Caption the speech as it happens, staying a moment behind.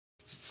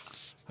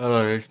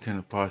Hello, this is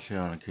Kendall Parks here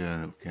on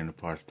the Kendall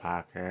Parks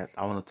podcast.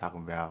 I want to talk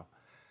about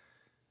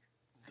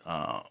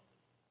uh,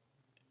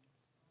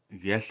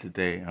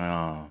 yesterday,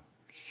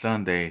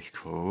 Sunday's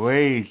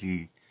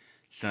crazy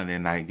Sunday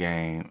night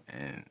game,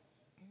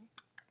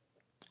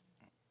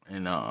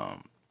 and uh,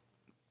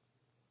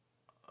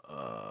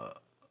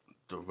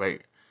 the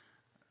rate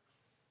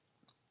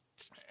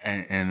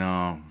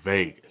and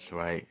Vegas,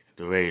 right?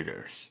 The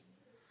Raiders,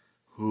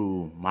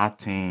 who my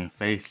team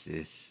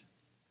faces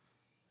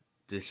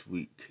this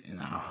week, and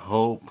I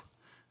hope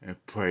and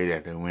pray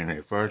that they win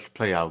their first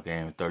playoff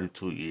game in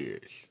 32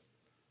 years.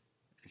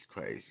 It's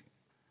crazy,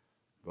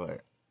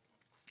 but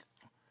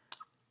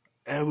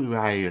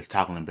everybody is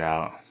talking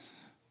about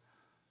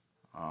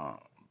uh,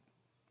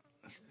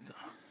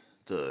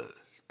 the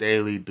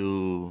Staley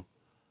dude,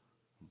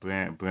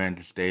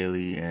 Brandon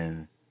Staley,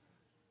 and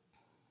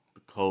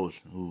the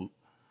coach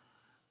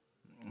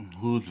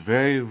who's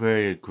very,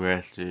 very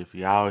aggressive.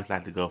 He always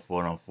like to go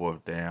for it on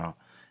fourth down.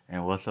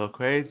 And what's so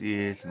crazy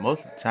is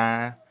most of the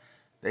time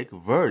they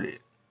convert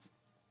it,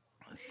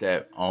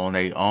 except on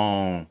their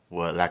own,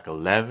 like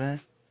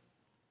 11?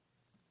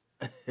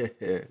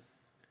 and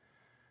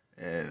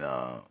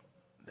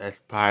that's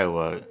probably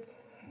what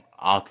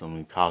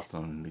ultimately cost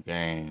them the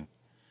game.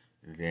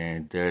 And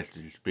then there's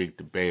this big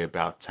debate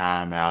about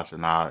timeouts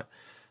and all that.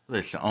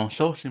 Listen, on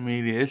social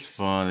media, it's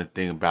fun to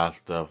think about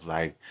stuff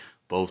like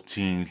both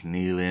teams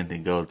kneeling to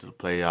go to the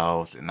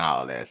playoffs and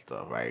all that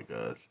stuff, right?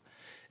 Because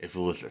if it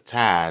was a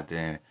tie,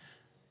 then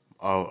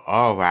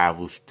our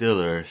rival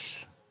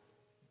Steelers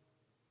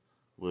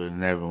would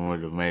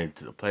have made it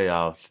to the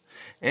playoffs.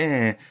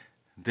 And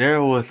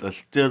there was a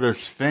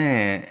Steelers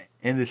fan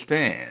in the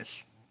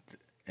stands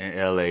in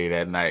LA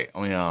that night.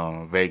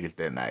 Vegas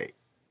that night.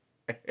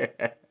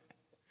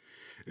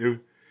 it,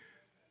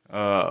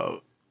 uh,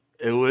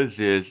 it was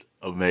just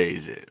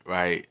amazing,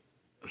 right?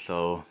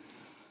 So,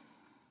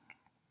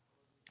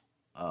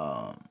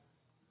 um,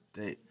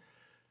 they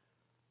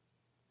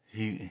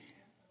he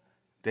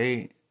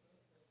they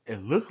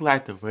it looked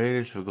like the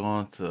Raiders were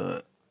going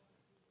to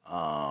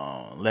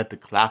let the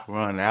clock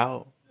run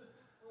out,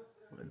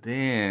 but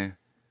then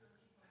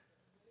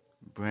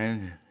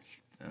Brandon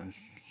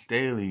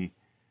Staley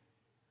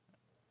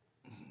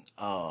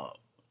uh,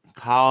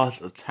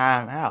 calls a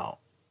timeout,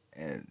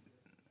 and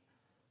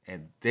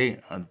and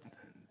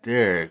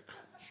Derek,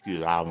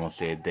 I almost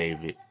said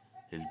David,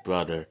 his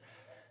brother,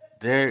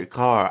 Derek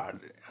Carr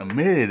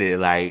admitted it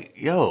like,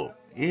 yo,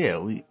 yeah,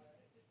 we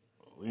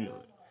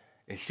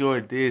it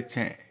sure did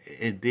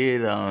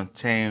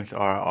change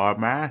our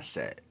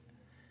mindset.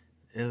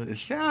 It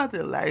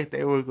sounded like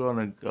they were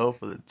gonna go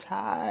for the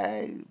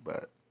tie,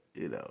 but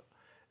you know,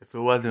 if it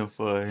wasn't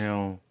for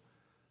him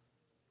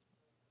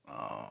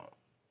uh,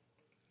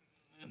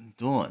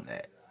 doing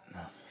that,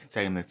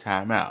 taking the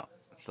time out,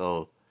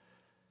 so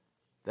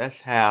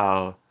that's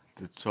how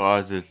the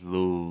Chargers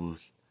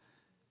lose,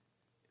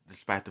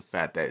 despite the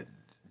fact that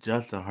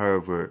Justin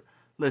Herbert.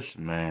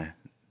 Listen, man,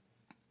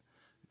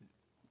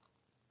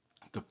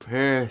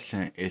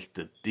 comparison is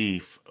the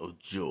thief of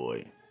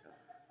joy.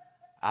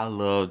 I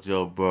love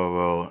Joe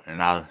Burrow,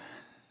 and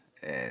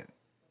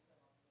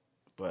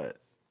but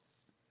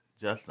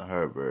Justin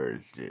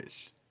Herbert is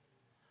just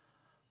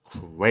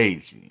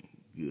crazy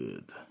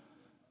good.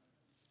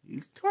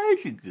 He's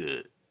crazy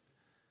good.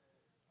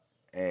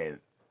 And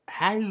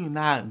how you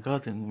not go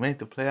to make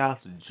the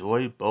playoffs with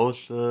Joey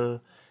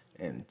Bosa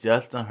and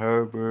Justin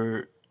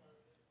Herbert?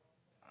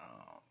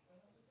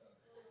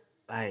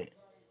 Like,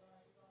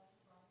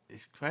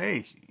 it's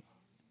crazy.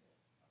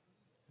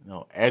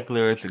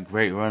 Eckler is a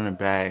great running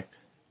back.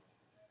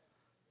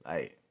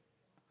 Like,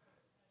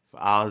 for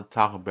all the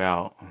talk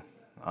about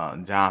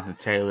Jonathan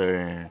Taylor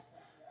and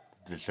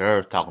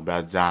deserve talking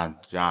about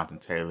Jonathan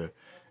Taylor,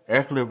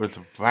 Eckler was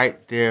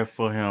right there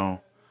for him,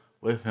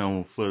 with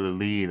him for the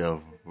lead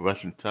of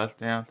rushing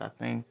touchdowns, I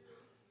think.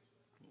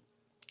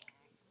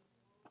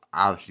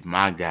 Obviously,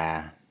 my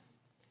guy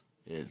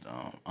is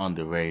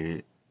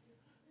underrated.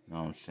 You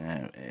know what I'm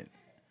saying? And,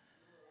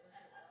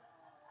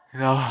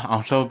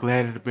 I'm so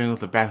glad that the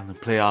Bengals are back in the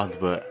playoffs,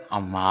 but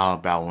I'm all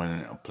about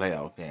winning a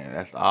playoff game.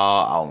 That's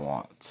all I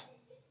want.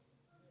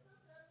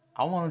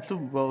 I want a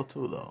Super Bowl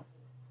too, though.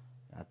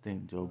 I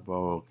think Joe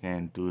Burrow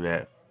can do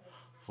that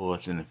for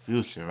us in the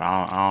future.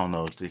 I don't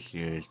know if this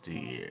year is the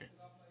year,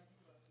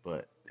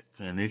 but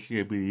can this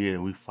year be the year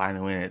that we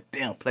finally win that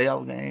damn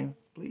playoff game?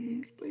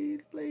 Please,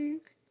 please, please.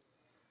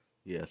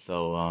 Yeah.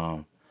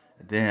 So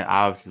then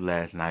obviously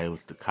last night it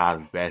was the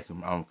college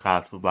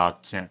football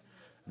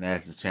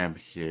national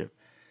championship.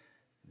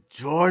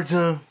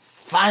 Georgia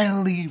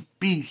finally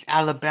beats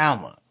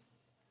Alabama.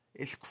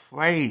 It's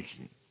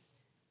crazy.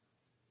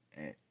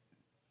 And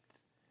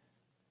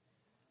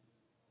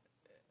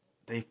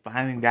they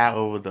finally got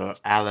over the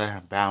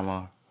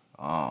Alabama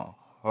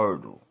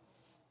hurdle.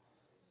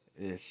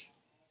 It's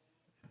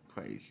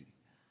crazy.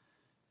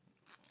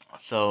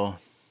 So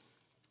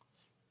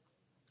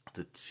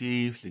the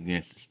Chiefs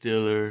against the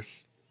Steelers.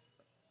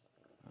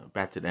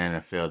 Back to the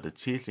NFL. The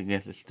Chiefs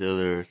against the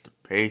Steelers. The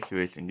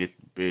Patriots against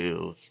the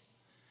Bills.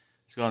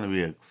 It's going to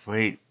be a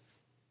great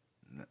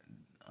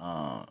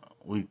uh,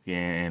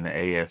 weekend in the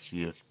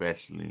AFC,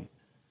 especially.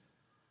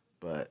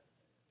 But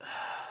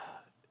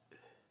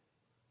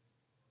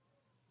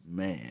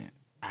man,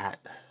 I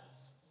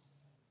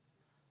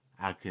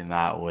I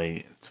cannot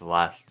wait to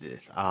watch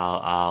this.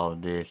 All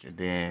this, and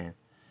then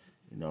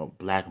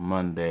Black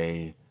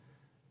Monday.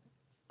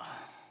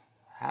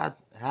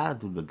 How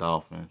do the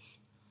Dolphins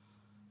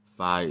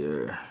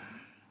fire?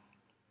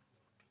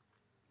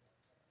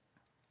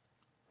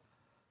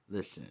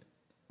 Listen,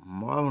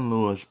 Marvin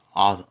Lewis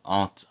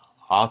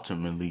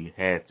ultimately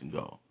had to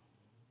go.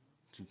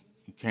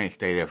 You can't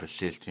stay there for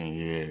 16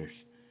 years.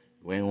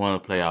 You ain't won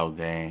a playoff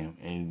game,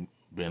 and you've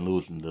been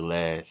losing the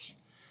last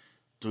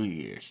 3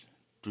 years,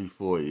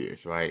 4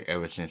 years, right?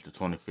 Ever since the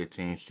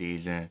 2015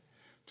 season,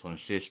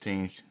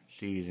 2016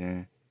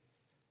 season,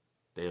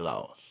 they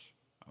lost.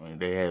 I mean,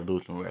 they had a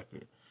losing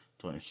record.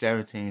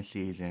 2017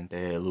 season,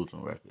 they had a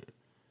losing record.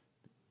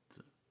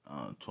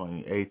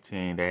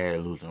 2018, they had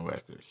a losing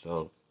record.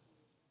 So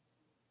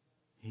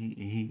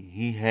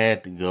he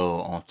had to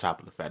go on top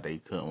of the fact that he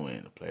couldn't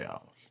win the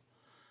playoffs.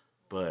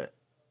 But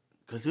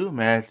could you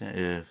imagine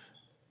if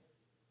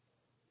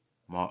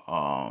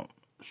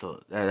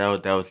so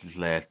that was his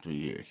last 3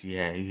 years. He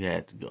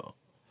had to go.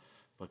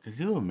 But could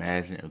you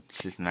imagine if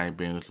Cincinnati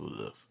Bengals would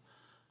have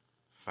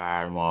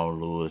fired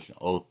Marvin Lewis in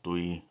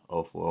 03,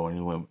 04 when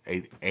he went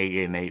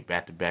 8-8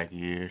 back to back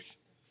years?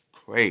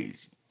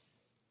 Crazy.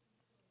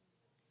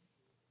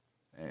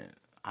 And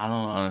I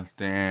don't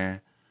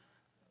understand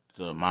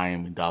the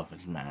Miami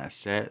Dolphins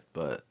mindset,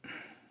 but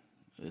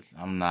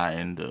I'm not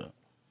into.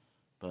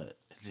 But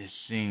it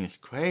just seems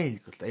crazy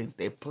because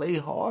they play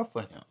hard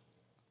for him,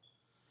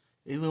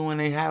 even when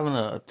they having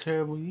a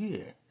terrible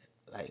year.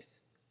 Like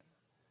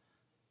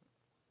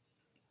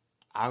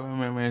I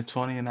remember in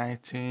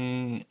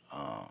 2019,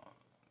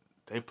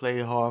 they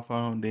played hard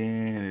for him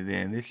then, and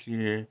then this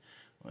year,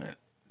 when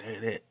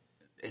they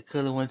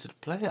could have went to the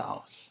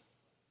playoffs.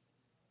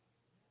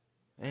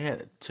 They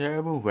had a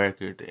terrible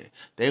record.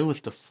 They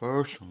was the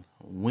first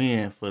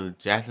win for the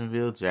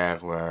Jacksonville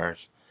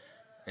Jaguars,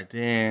 and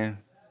then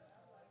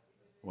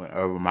when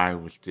Urban Meyer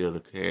was still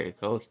the head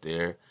coach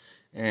there,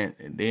 and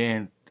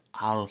then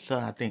all of a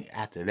sudden, I think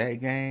after that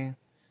game,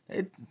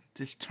 they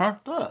just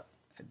turned up,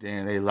 and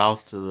then they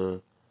lost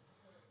to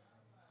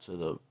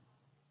the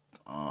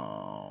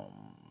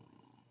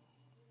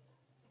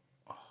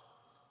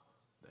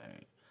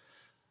dang,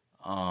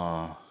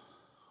 uh,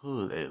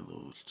 who did they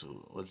lose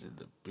to? Was it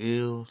the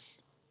Bills?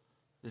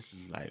 This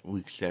is like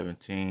week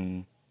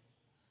 17.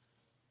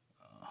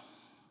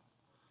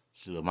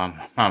 So my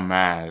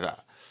mind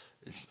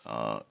is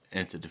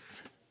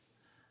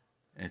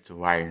into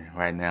writing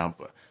right now.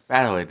 But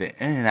by the way,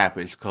 the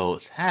Indianapolis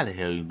Colts, how the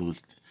hell you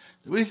lose?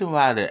 The reason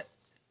why the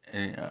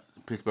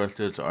Pittsburgh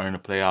Steelers are in the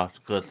playoffs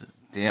because of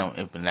damn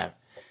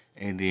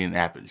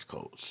Indianapolis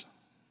Colts.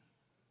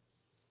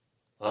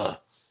 Ugh,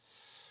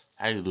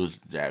 how you lose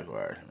the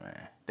Jaguars,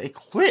 man? They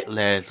quit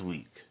last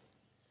week.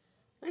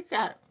 They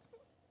got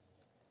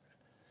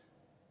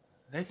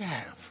they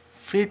got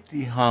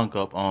 50 hung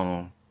up on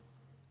them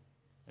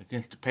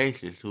against the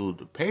Patriots. Who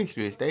the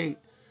Patriots they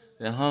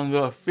hung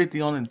up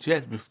 50 on the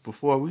Jets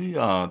before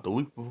the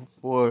week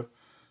before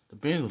the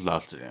Bengals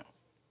lost to them.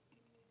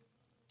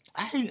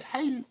 How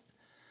you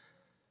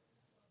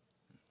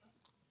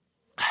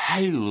how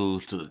you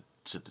lose to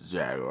the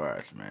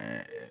Jaguars,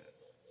 man?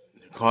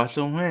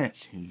 Carson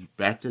Wentz, he's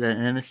back to that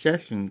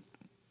interception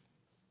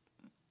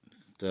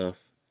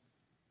stuff.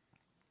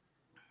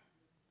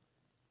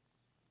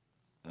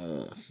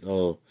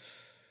 So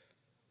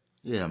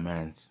yeah,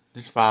 man.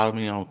 Just follow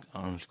me on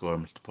underscore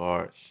Mr.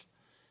 Parts.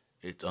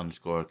 It's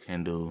underscore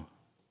Kendall.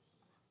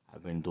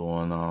 I've been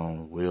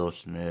doing Will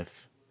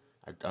Smith.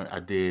 I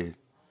did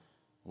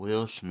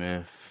Will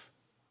Smith.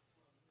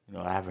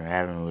 I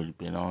haven't really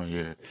been on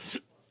here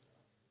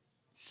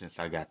since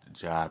I got the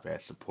job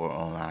at Support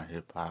Online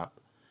Hip Hop.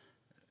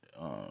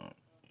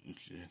 You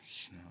should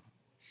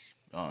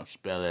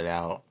spell it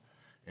out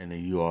in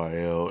the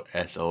URL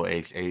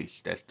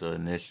SOHH. That's the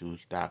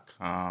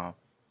initials.com.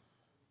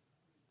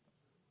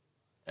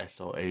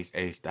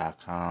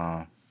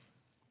 SOHH.com.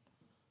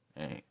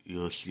 And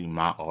you'll see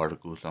my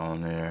articles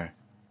on there.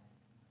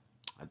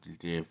 I just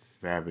did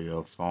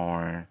Fabio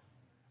Foreign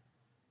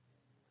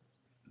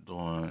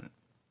doing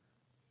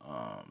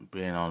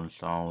being on the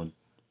song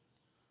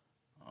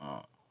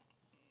uh,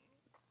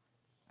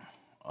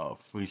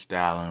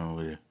 freestyling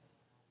with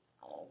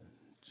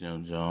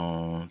Jim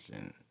Jones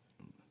and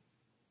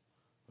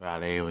while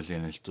they was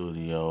in the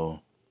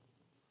studio.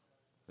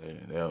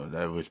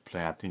 They was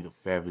playing I think a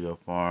Fabio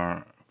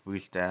Foreign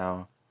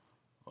freestyle.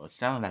 Or it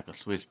sounded like a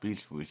Swiss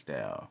Beats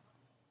freestyle.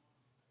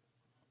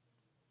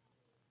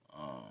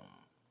 Um,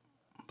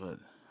 but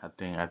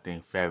I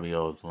think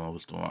Fabio's one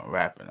was the one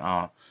rapping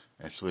on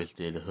and Swiss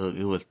did the hook.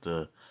 It was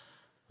the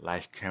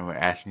Lights Camera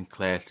Action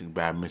Classic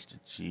by Mr.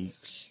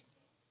 Cheeks.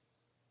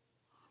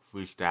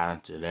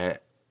 Freestyling to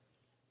that.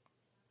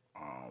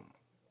 Um,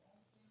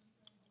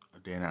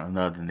 then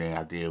another thing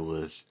I did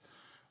was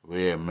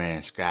Red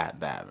Man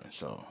skydiving.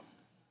 So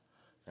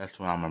That's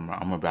what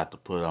I'm about to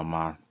put on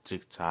my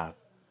TikTok.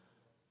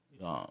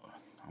 Uh,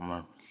 I'm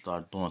gonna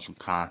start doing some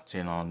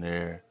content on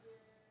there,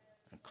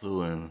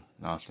 including,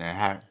 you know what I'm saying,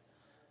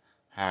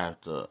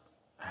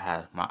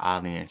 have my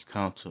audience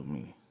come to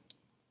me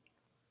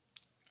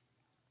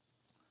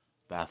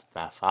by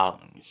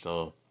following me.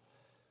 So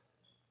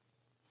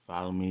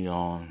follow me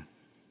on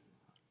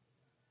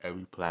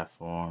every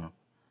platform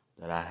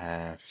that I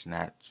have.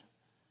 Snapchat.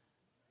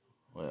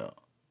 Well,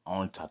 I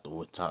only talk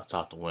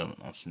to women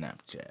on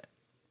Snapchat.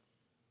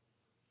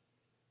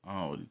 I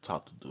don't really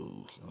talk to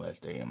dudes unless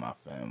they in my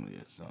family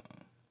or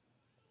something.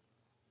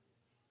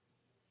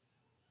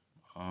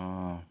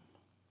 Um.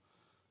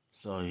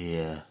 So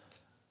yeah,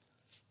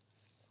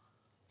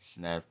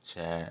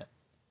 Snapchat,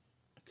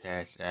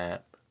 Cash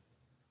App,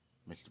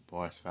 Mr.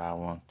 Parks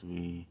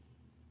 513,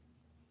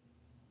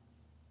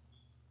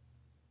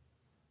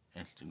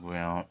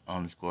 Instagram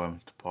underscore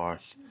Mr.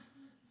 Parks,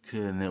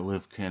 Killing It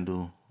with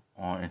Kendall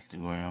on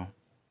Instagram.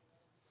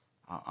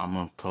 I'm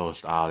gonna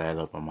post all that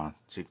up on my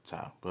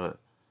TikTok, but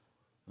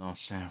you know what I'm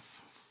saying?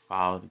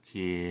 Follow the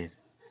kid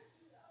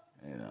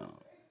and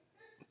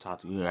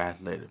talk to you guys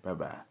later. Bye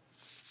bye.